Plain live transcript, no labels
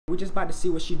We just about to see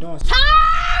what she doing.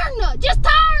 Turn! Just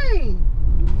turn!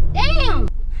 Damn!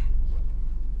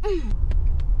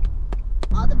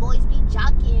 All the boys be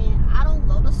jocking. I don't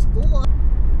go to school.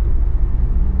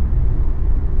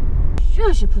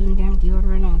 Sure should put some damn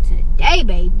deodorant on today,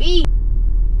 baby.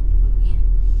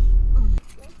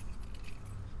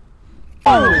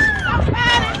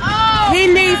 Oh. He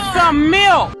needs some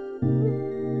milk.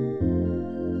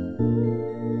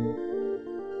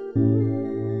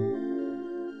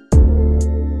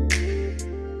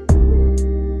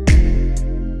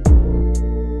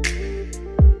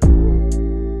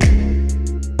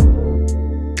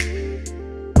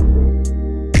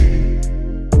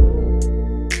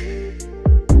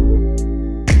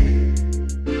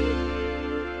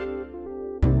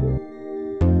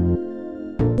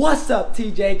 What's up,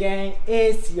 TJ gang?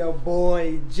 It's your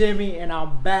boy Jimmy, and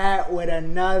I'm back with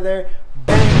another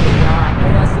banger, y'all. I know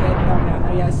y'all see that thumbnail,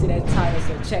 I know y'all see that title,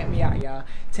 so check me out, y'all.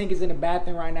 Tink is in the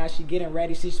bathroom right now. She getting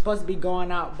ready. She's supposed to be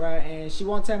going out, bro, and she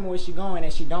won't tell me where she going,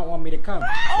 and she don't want me to come.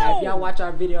 Now, if y'all watch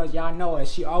our videos, y'all know us.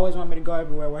 She always want me to go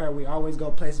everywhere with her. We always go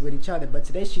places with each other, but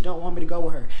today she don't want me to go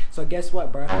with her. So guess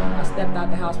what, bro? I stepped out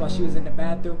the house while she was in the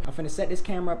bathroom. I'm finna set this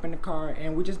camera up in the car,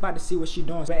 and we just about to see what she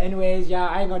doing. But anyways, y'all,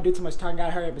 I ain't gonna do too much talking.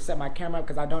 Gotta hurry up and set my camera up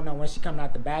because I don't know when she coming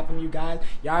out the bathroom, you guys.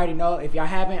 Y'all already know. If y'all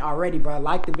haven't already, bro,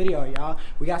 like the video, y'all.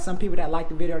 We got some people that like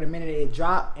the video the minute it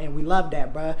dropped, and we love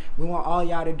that, bro. We want all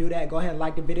y'all to do that. Go ahead and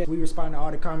like the video. We respond to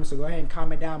all the comments, so go ahead and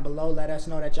comment down below. Let us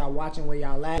know that y'all watching, where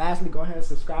y'all at. Lastly, go ahead and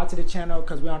subscribe to the channel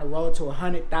because we're on the road to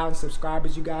 100,000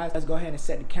 subscribers, you guys. Let's go ahead and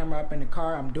set the camera up in the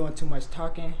car. I'm doing too much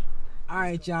talking.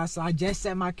 Alright, y'all, so I just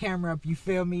set my camera up, you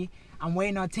feel me? I'm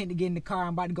waiting on Tink to get in the car.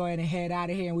 I'm about to go ahead and head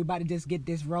out of here, and we about to just get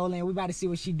this rolling. We about to see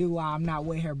what she do while I'm not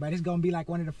with her, but it's gonna be like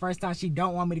one of the first times she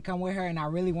don't want me to come with her, and I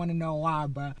really want to know why,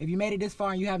 bro. If you made it this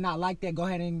far and you have not liked that, go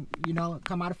ahead and, you know,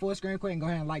 come out of full screen quick and go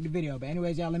ahead and like the video. But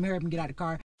anyways, y'all, let me hurry up and get out the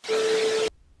car.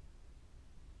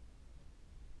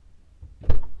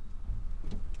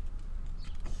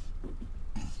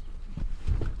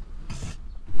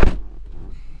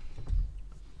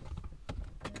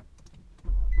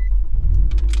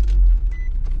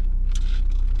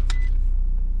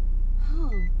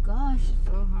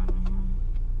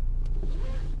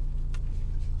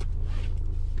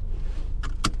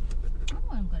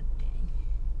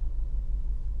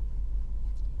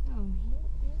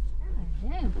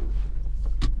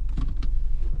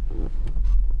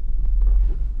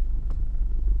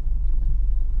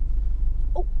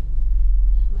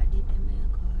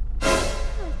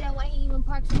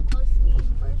 Park so close to me in the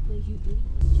first place, you idiot.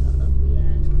 Your ugly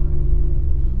ass car.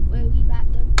 Where we about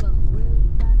to go? Where we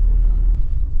about to go?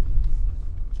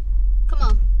 Come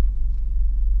on.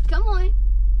 Come on.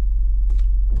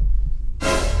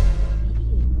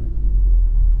 Idiot, bro.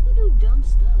 You do dumb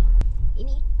stuff.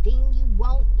 Anything you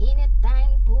want, anything,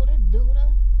 put a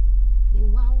doodle. You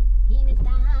want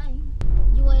anything.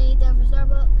 You want anything from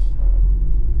Starbucks?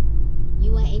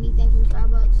 You want anything from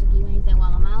Starbucks? Or do you want anything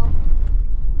while I'm out?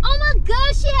 Oh my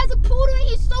gosh, she has a poodle and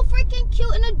he's so freaking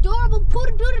cute and adorable.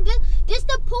 Poodle doodle, this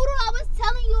the poodle I was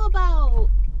telling you about.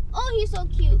 Oh, he's so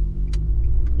cute.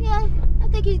 Yeah, I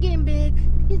think he's getting big.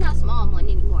 He's not small one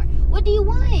anymore. What do you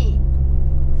want?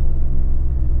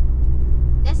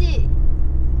 That's it.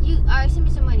 You, alright, send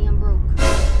me some money, I'm broke.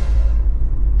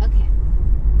 Okay.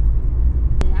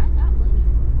 I got money.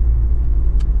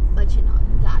 But you know,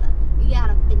 you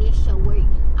gotta finish your work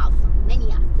out some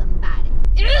money out somebody.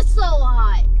 It's so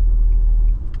hot.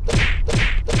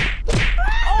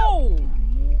 Oh!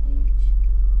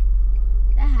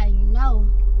 That's how you know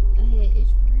your head is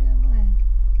for real, boy.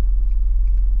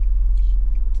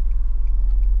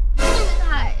 It's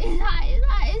hot. It's hot. It's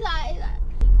hot. It's hot. It's hot.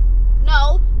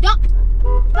 No, don't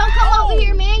come over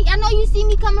here, man. I know you see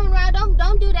me coming around.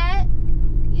 Don't do that.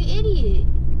 You idiot.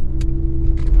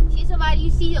 See somebody,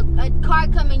 you see a car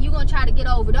coming, you gonna try to get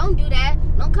over. Don't do that.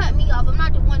 Don't cut me off. I'm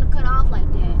not the one to cut off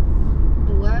like that.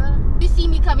 The world. You see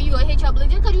me coming, you gonna hit your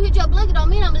blinker. Just because you hit your blinker don't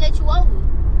mean I'm gonna let you over.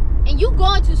 And you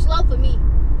going too slow for me.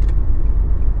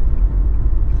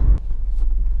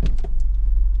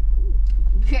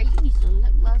 Girl, you need some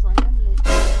lip gloss on your lips.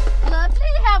 Look,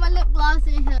 please have a lip gloss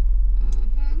in here.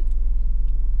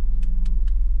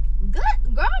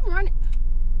 Good. Girl, I'm running.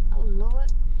 Oh,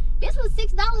 Lord. This was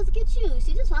 $6 to get you.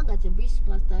 See, this one I got your Breeze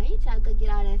Plus though. You try to go get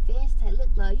all that fancy type lip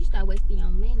gloss. You start wasting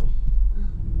your money.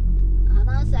 Hold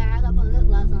on, sir. I gotta put lip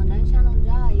gloss on. Don't try no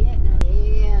job yet. No.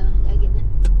 Yeah, gotta get that.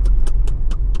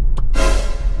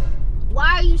 Why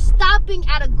are you stopping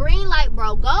at a green light,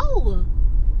 bro? Go.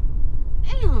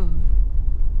 Damn.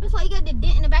 That's why you got the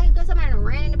dent in the back because somebody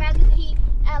ran in the back because he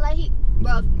act like he.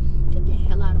 Bro, get the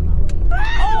hell out of my way.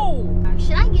 Oh!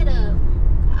 Should I get a.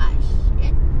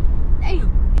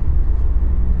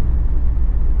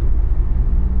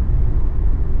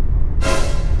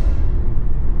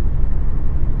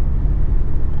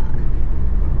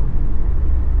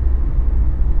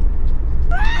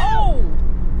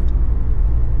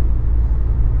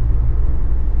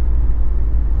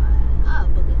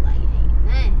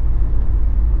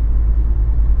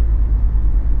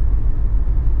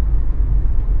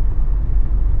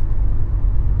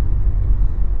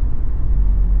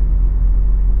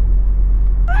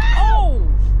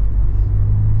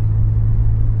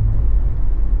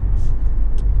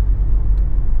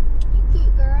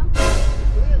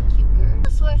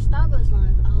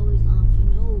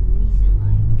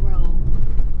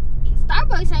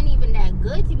 voice ain't even that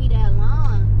good to be that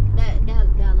long. That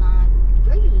long.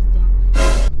 Girl, you was dumb.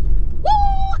 Woo!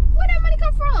 Where that money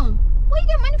come from? Where you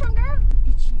get money from, girl?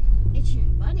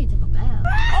 Itching. But I need to take a bath.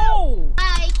 Oh!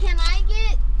 Hi, can I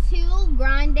get 2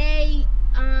 grande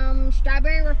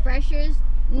strawberry refreshers?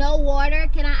 No water.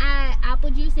 Can I add apple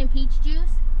juice and peach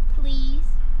juice, please?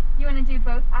 You want to do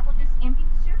both apple juice and peach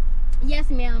juice? Yes,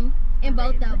 ma'am. And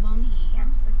both of them.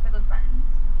 For those buttons.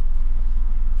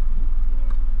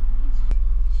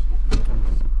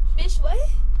 Bitch, what?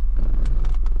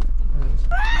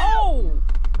 Oh!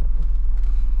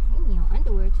 Ooh, your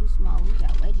underwear too small. We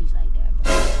got wedgies like that,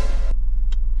 bro.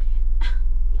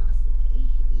 Beyonce,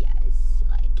 yes.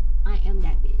 Like, I am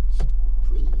that bitch.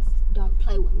 Please, don't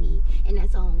play with me. And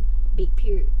that's on Big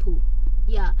Period Poo.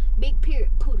 Yeah, Big Period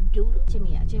Poo the doodle.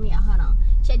 Jimmie out, hold on.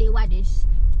 Check this, watch this.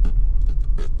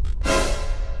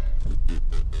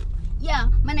 Yeah,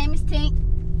 my name is Tink,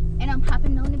 and I'm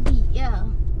hopping on the beat, yeah.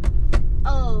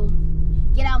 Oh,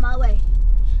 get out my way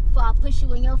before I push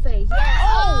you in your face. Yeah.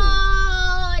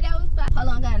 Oh, that was fine. Hold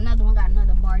on, got another one, got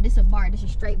another bar. This a bar, this a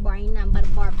straight bar. Ain't nothing but a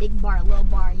bar, big bar, little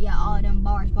bar. Yeah, all them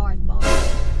bars. That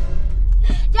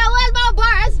was my bar,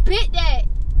 I spit that.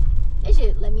 They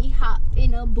should let me hop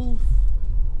in a booth.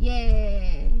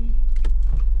 Yeah.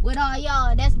 With all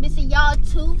y'all that's missing y'all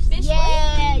tooth.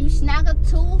 Yeah, you snag a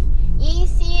tooth. You ain't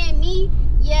seeing me.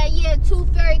 Yeah,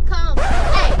 tooth fairy come.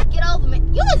 Hey, get over me.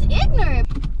 You was ignorant.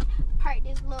 Park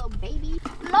this little baby.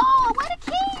 Lord, where the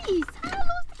keys? How I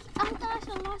lost the keys? Oh gosh,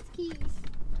 I lost the keys.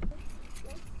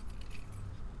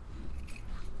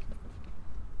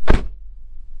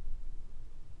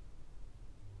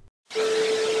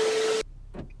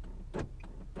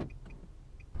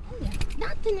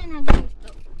 Nothing in that game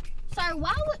store. Sorry,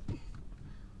 why would...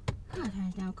 Oh,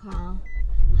 turns down call.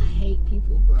 I hate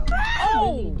people, bro. I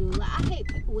really do. Like, I hate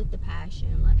people with the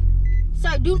passion. Like,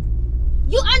 sorry, dude.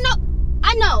 I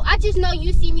know. I just know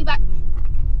you see me back.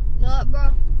 Know what,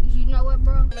 bro? You know what,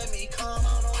 bro?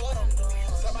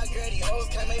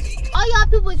 All y'all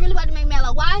people is really about to make me mad.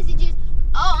 Like, why is it just...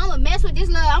 Oh, I'm gonna mess with this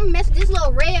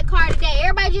little red car today.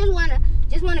 Everybody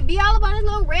just wanna be all about this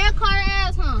little red car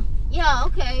ass, huh? Yeah,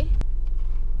 okay.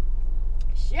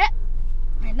 Shit.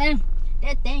 And then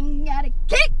that thing got a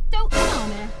kick through. Come on,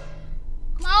 man.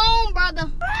 Come on,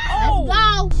 brother. Let's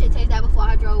go. Should taste that before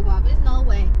I drove off. There's no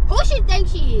way. Who she think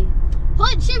she is?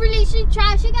 She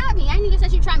got me. I ain't even say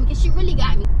she tried me because she really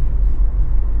got me.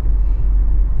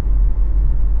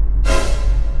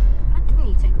 I do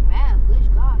need to take a bath.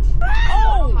 Good gosh.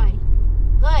 Oh my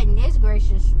goodness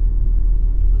gracious.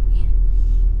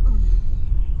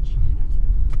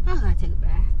 I gotta take a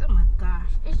bath. Oh my gosh.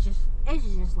 It's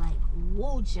just like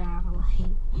woo job.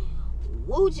 Like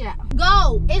woo job.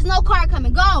 Go. It's no car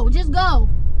coming. Go. Just go.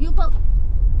 Go.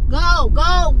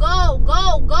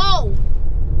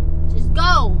 Just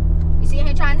go. You see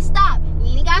her trying to stop.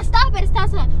 You ain't gotta stop at a stop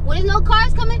sign. When there's no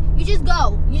cars coming, you just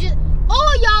go.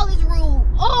 Oh, y'all is rude.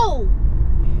 Oh.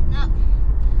 No.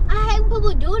 I hate when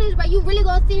people do this, but you really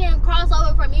gonna sit here and cross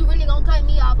over from me. You really gonna cut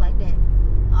me off like that.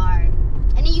 Alright.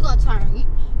 And then you gonna turn.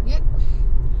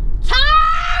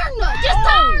 Turn! Just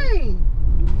turn!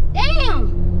 Damn!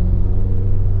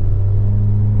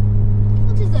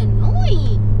 This is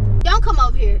annoying. Don't come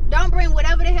over here. Don't bring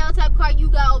whatever the hell type car you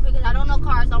got over here, because I don't know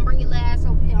cars. Don't bring your last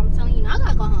over here. I'm telling you, I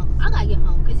gotta go home. I gotta get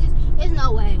home, because there's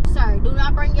no way. Sir, do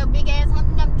not bring your big ass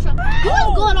Humpty Dumpty truck. You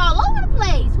is going all over the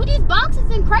place with these boxes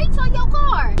and crates on your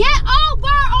car. Get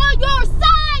over on your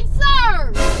side,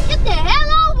 sir! Get the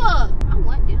hell over! I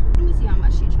want them. Let me see how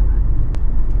much shit y'all got.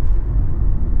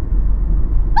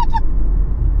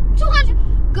 200.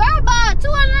 Girl, buy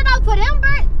 $200 for them,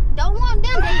 Bert. Don't want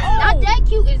them. They not that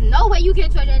cute. There's no way you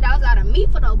get $200 out of me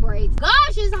for those braids.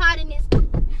 Gosh, it's hot in this.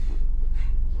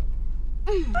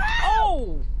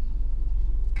 Oh!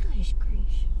 Gosh,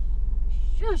 gracious.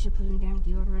 Sure should put some damn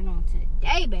deodorant on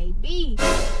today, baby.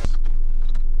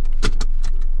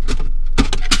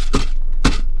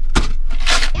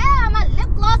 Yeah, my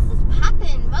lip gloss is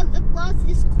popping. My lip gloss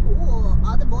is cool.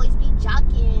 All the boys be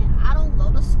jocking. I don't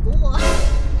go to school.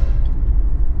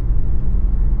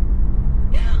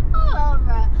 Oh,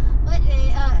 bro. But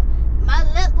my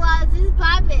lip gloss is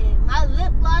popping. My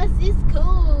lip gloss is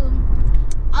cool.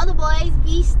 All the boys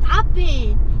be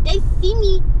stopping. They see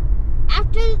me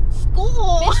after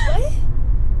school. Bitch, what?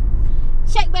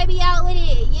 Check baby out with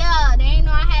it. Yeah, they ain't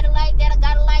know I had it like that. I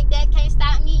got it like that. Can't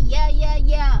stop me. Yeah.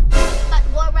 About to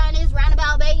go around this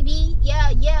roundabout, baby.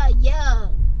 Yeah.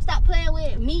 Stop playing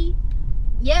with me.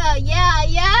 Yeah.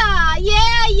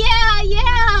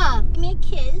 Give me a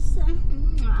kiss.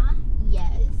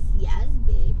 Yes,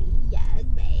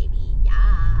 baby.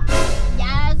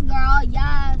 Yes, girl.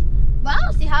 Yes. But I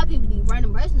don't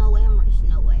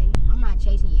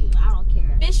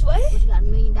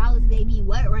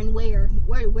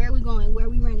Where are we going? Where are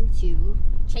we running to?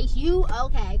 Chase you?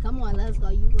 Okay, come on, let's go.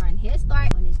 You run. Head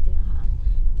start when it's still hot.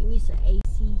 Give me some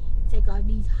AC. Take off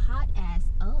these hot ass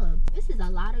Uggs. This is a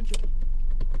lot of drink.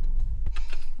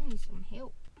 I need some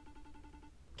help.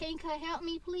 Can you help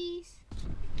me, please?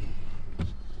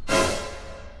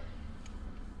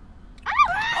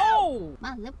 Oh!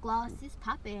 My lip gloss is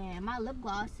popping. My lip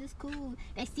gloss is cool.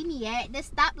 They see me at the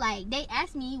stoplight. They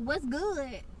ask me what's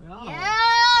good. Oh, Yeah.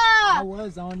 I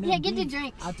was on that. Yeah, get the beat.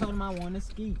 drinks. I told him I want to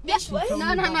ski. Yes, She told no, me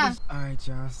no, about no. this. All right,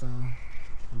 y'all. So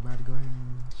we about to go ahead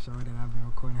and show her that I've been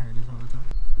recording her this whole time.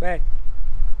 Babe.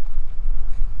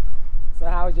 So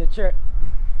how was your trip?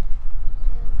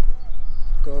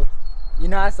 Cool. You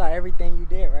know I saw everything you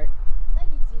did, right?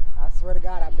 I swear to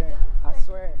God, I've been. I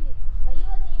swear. But you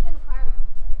wasn't even in the car.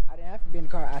 I didn't have to be in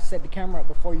the car. I set the camera up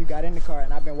before you got in the car,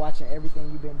 and I've been watching everything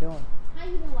you've been doing. How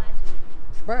you been watching?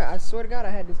 Bruh, I swear to God, I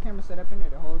had this camera set up in there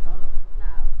the whole time.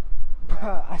 No.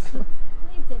 Bruh, I swear.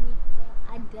 Please tell me.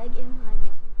 I dug in my nose.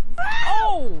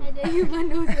 Oh! I dug in my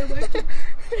nose so much.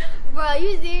 Bro,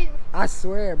 you serious? I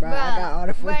swear, bro. I got all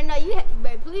the Bro, footage. no,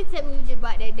 bro, please tell me you just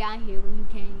brought that down here when you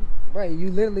came. Bro, you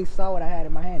literally saw what I had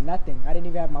in my hand. Nothing. I didn't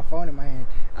even have my phone in my hand.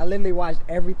 I literally watched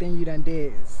everything you done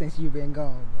did since you've been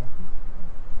gone,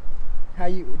 bro.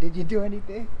 Did you do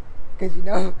anything? Cause you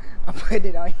know, I put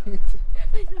it on YouTube.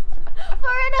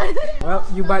 Well,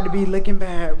 you about to be looking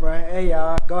bad, bro. Hey,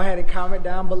 y'all. Go ahead and comment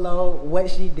down below what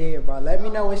she did, bro. Let me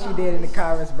know what she did in the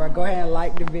comments, bro. Go ahead and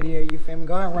like the video, you feel me?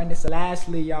 Go ahead and run this.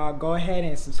 Lastly, y'all, go ahead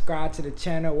and subscribe to the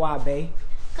channel. Why, babe?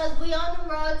 Cause we on the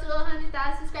road to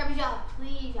 100,000 subscribers, y'all.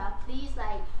 Please,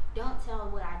 like, don't tell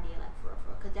what I did, like, for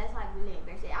real, cause that's like really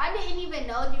embarrassing. I didn't even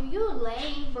know you. You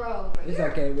lame, bro. It's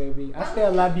okay, baby. I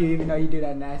still love you, even though you do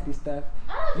that nasty stuff.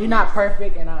 You're not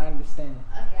perfect, and I understand.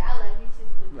 Okay, I love you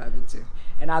too. Love you too.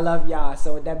 And I love y'all.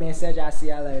 So with that being said, y'all see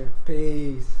y'all later.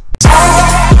 Peace.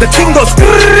 The king goes.